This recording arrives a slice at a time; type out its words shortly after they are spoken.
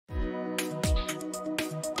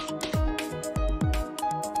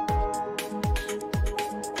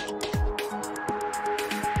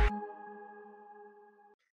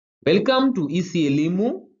Welcome to EC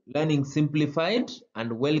Elimu Learning Simplified,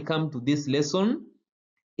 and welcome to this lesson.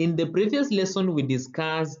 In the previous lesson, we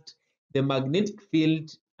discussed the magnetic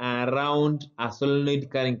field around a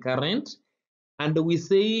solenoid carrying current, and we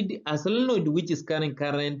said a solenoid which is carrying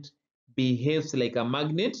current behaves like a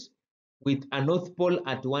magnet with a north pole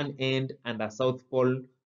at one end and a south pole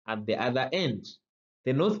at the other end.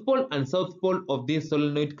 The north pole and south pole of this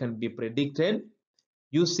solenoid can be predicted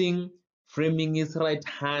using Framing's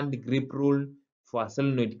right-hand grip rule for a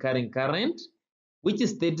solenoid carrying current, which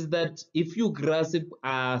states that if you grasp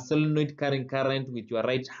a solenoid carrying current with your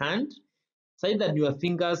right hand, say that your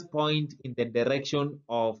fingers point in the direction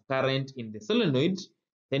of current in the solenoid,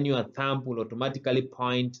 then your thumb will automatically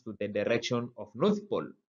point to the direction of North Pole.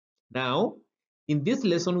 Now, in this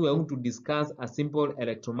lesson, we are going to discuss a simple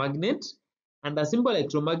electromagnet. And a simple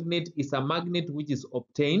electromagnet is a magnet which is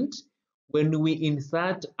obtained when we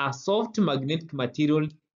insert a soft magnetic material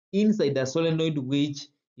inside a solenoid which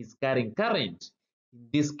is carrying current. In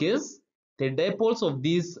this case, the dipoles of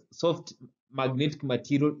this soft magnetic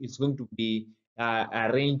material is going to be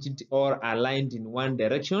arranged or aligned in one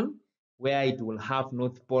direction, where it will have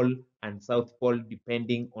north pole and south pole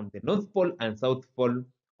depending on the north pole and south pole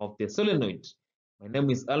of the solenoid. My name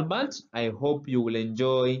is Albert. I hope you will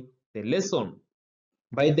enjoy the lesson.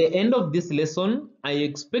 By the end of this lesson, I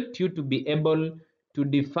expect you to be able to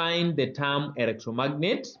define the term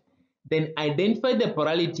electromagnet, then identify the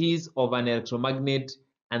polarities of an electromagnet,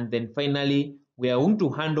 and then finally, we are going to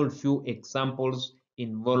handle few examples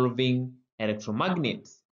involving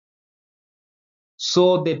electromagnets.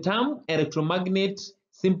 So the term electromagnet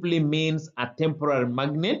simply means a temporary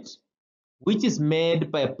magnet, which is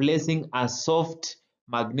made by placing a soft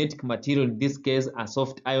magnetic material, in this case a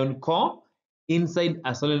soft iron core, inside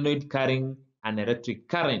a solenoid carrying an electric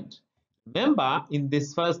current. Remember, in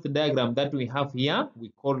this first diagram that we have here, we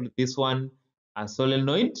call this one a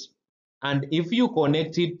solenoid, and if you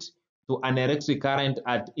connect it to an electric current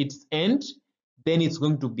at its end, then it's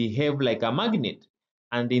going to behave like a magnet.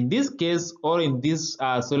 And in this case, or in this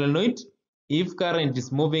solenoid, if current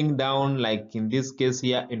is moving down, like in this case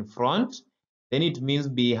here in front, then it means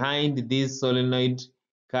behind this solenoid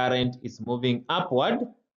current is moving upward.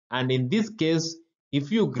 And in this case,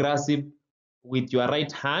 if you grasp with your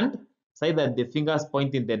right hand, say that the fingers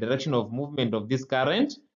point in the direction of movement of this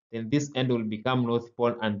current, then this end will become north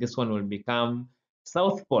pole and this one will become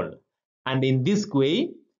south pole. And in this way,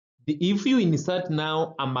 if you insert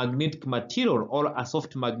now a magnetic material or a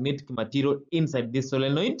soft magnetic material inside this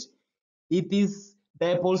solenoid, its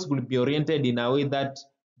dipoles will be oriented in a way that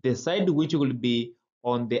the side which will be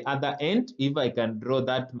on the other end, if I can draw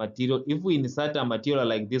that material, if we insert a material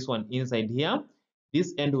like this one inside here,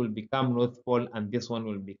 this end will become north pole and this one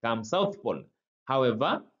will become south pole.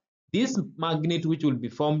 However, this magnet which will be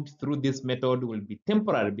formed through this method will be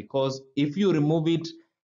temporary, because if you remove it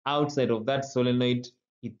outside of that solenoid,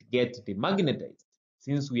 it gets demagnetized,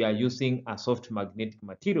 since we are using a soft magnetic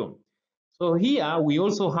material. So here we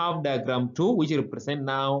also have diagram 2, which represent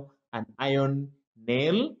now an iron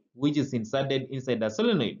nail which is inserted inside a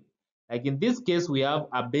solenoid. Like in this case, we have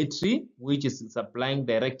a battery which is supplying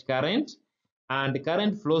direct current, and the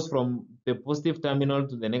current flows from the positive terminal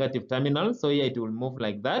to the negative terminal. So here it will move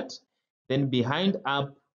like that. Then behind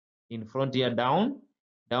up, in front here down,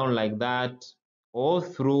 down like that, all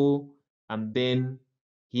through, and then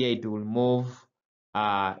here it will move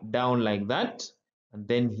down like that, and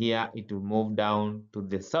then here it will move down to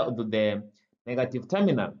the south, to the negative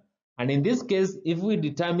terminal. And in this case, if we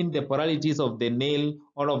determine the polarities of the nail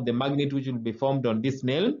or of the magnet which will be formed on this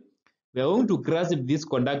nail, we are going to grasp this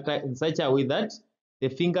conductor in such a way that the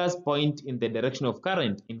fingers point in the direction of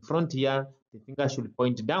current. In front here, the finger should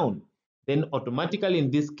point down. Then automatically in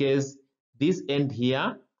this case, this end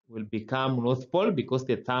here will become north pole because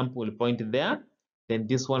the thumb will point there. Then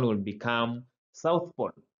this one will become south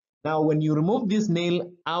pole. Now, when you remove this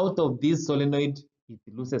nail out of this solenoid, it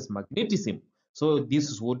loses magnetism. So this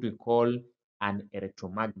is what we call an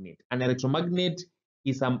electromagnet. An electromagnet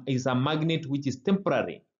is a magnet which is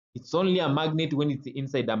temporary. It's only a magnet when it's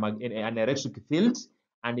inside an electric field,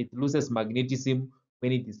 and it loses magnetism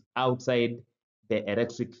when it is outside the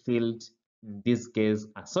electric field, in this case,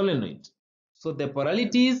 a solenoid. So the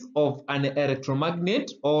polarities of an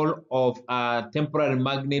electromagnet or of a temporary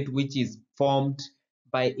magnet which is formed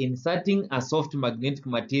by inserting a soft magnetic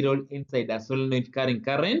material inside a solenoid carrying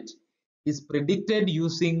current is predicted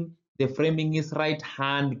using the Framing's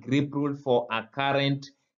right-hand grip rule for a current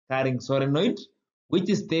carrying solenoid, which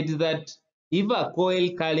states that if a coil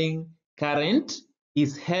carrying current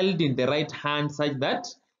is held in the right hand such that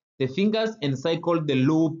the fingers encircle the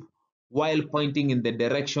loop while pointing in the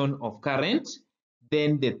direction of current,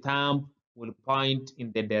 then the thumb will point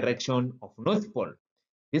in the direction of North Pole.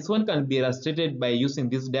 This one can be illustrated by using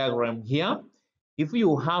this diagram here. If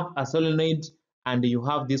you have a solenoid and you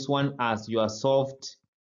have this one as your soft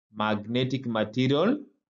magnetic material,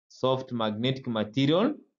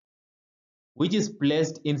 which is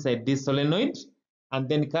placed inside this solenoid, and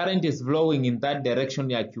then current is flowing in that direction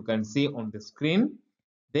like you can see on the screen.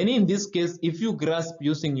 Then in this case, if you grasp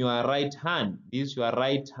using your right hand, this is your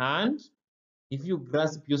right hand, if you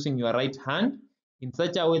grasp using your right hand in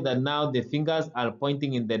such a way that now the fingers are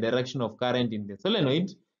pointing in the direction of current in the solenoid,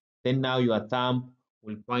 then now your thumb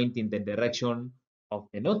will point in the direction of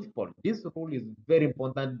the North Pole. This rule is very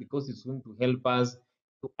important because it's going to help us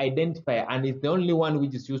to identify, and it's the only one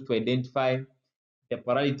which is used to identify the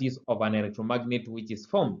polarities of an electromagnet which is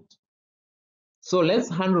formed. So let's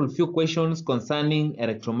handle a few questions concerning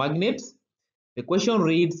electromagnets. The question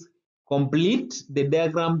reads, complete the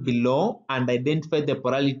diagram below and identify the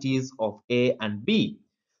polarities of A and B.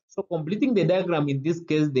 So completing the diagram in this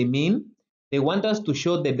case, they want us to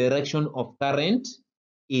show the direction of current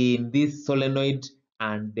in this solenoid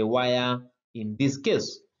and the wire in this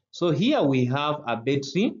case. So here we have a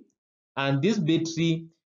battery, and this battery,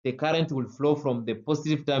 the current will flow from the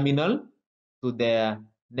positive terminal to the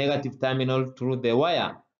negative terminal through the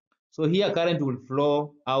wire. So here current will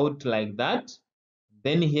flow out like that.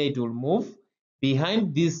 Then here it will move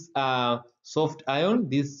behind this soft ion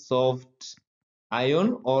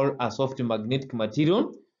or a soft magnetic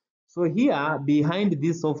material. So here behind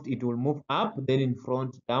this soft, it will move up, then in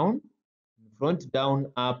front down,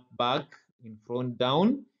 up, back, in front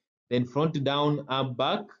down, then front down, up,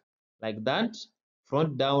 back, like that,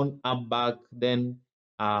 front down, up, back, then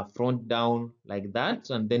front down like that,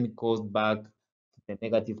 and then it goes back to the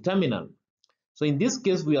negative terminal. So in this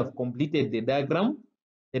case, we have completed the diagram.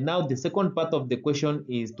 And now the second part of the question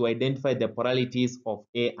is to identify the polarities of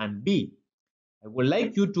A and B. I would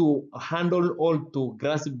like you to handle or to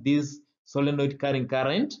grasp this solenoid carrying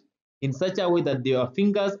current in such a way that your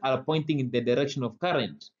fingers are pointing in the direction of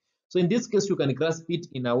current. So in this case, you can grasp it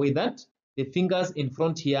in a way that the fingers in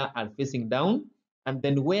front here are facing down, and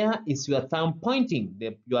then where is your thumb pointing?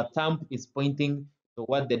 Your thumb is pointing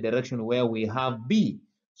toward the direction where we have B.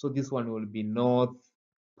 So this one will be North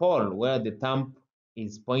Pole, where the thumb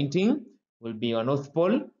is pointing will be your North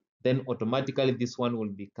Pole. Then automatically this one will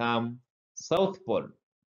become South Pole.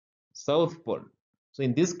 So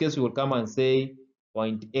in this case, we will come and say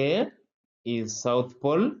point A is South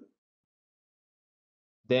Pole,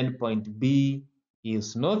 then point B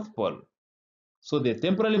is North Pole. So the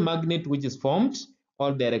temporary magnet which is formed,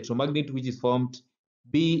 or the electromagnet which is formed,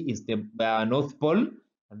 B is the North Pole,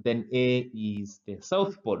 and then A is the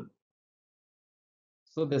South Pole.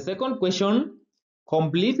 So the second question,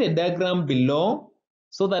 complete a diagram below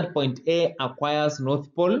so that point A acquires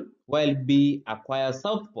North Pole while B acquires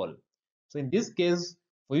South Pole. So in this case,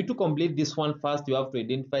 for you to complete this one, first you have to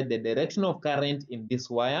identify the direction of current in this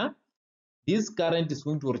wire. This current is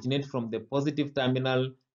going to originate from the positive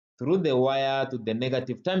terminal through the wire to the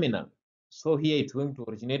negative terminal. So here it's going to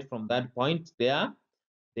originate from that point there.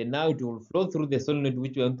 Then now it will flow through the solenoid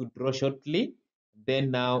which we are going to draw shortly.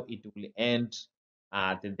 Then now it will end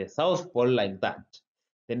at the South Pole like that.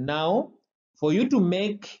 Then now for you to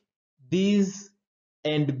make this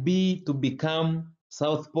and B to become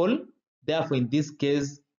South Pole, therefore in this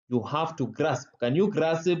case you have to grasp. Can you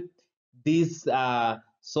grasp this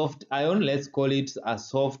soft ion? Let's call it a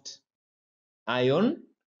soft ion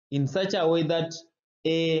in such a way that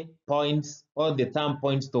A points, or the thumb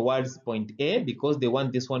points towards point A, because they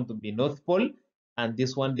want this one to be North Pole and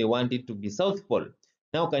this one they want it to be South Pole.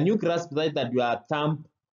 Now can you grasp that your thumb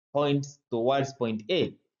points towards point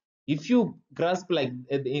A? If you grasp like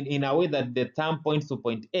in a way that the thumb points to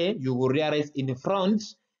point A, you will realize in front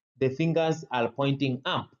the fingers are pointing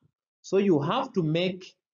up. So you have to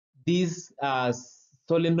make this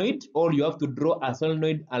solenoid, or you have to draw a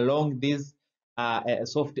solenoid along this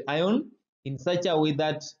soft ion in such a way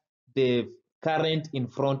that the current in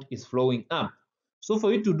front is flowing up. So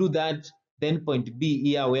for you to do that, then point B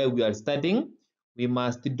here where we are starting, we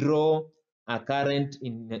must draw a current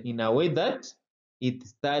in a way that it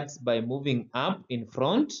starts by moving up in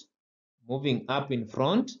front,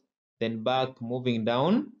 then back, moving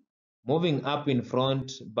down, moving up in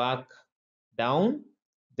front, back, down,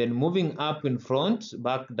 then moving up in front,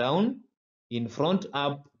 back, down, in front,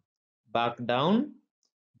 up, back, down,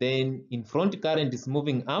 then in front current is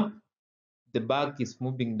moving up, the back is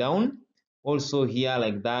moving down, also here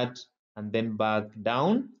like that, and then back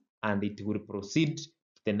down, and it will proceed to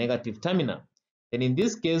the negative terminal. Then in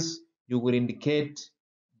this case, you will indicate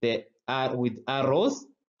the with arrows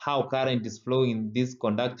how current is flowing in this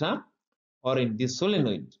conductor or in this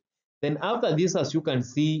solenoid. Then after this, as you can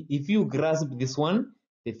see, if you grasp this one,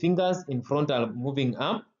 the fingers in front are moving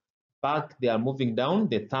up, back they are moving down,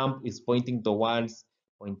 the thumb is pointing towards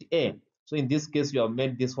point A. So in this case, you have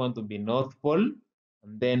made this one to be North Pole,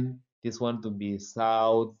 and then this one to be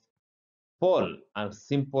South Pole, as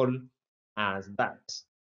simple as that.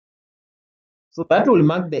 So that will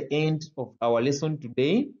mark the end of our lesson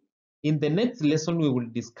today. In the next lesson, we will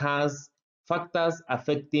discuss factors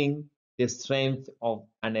affecting the strength of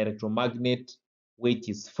an electromagnet which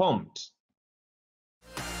is formed.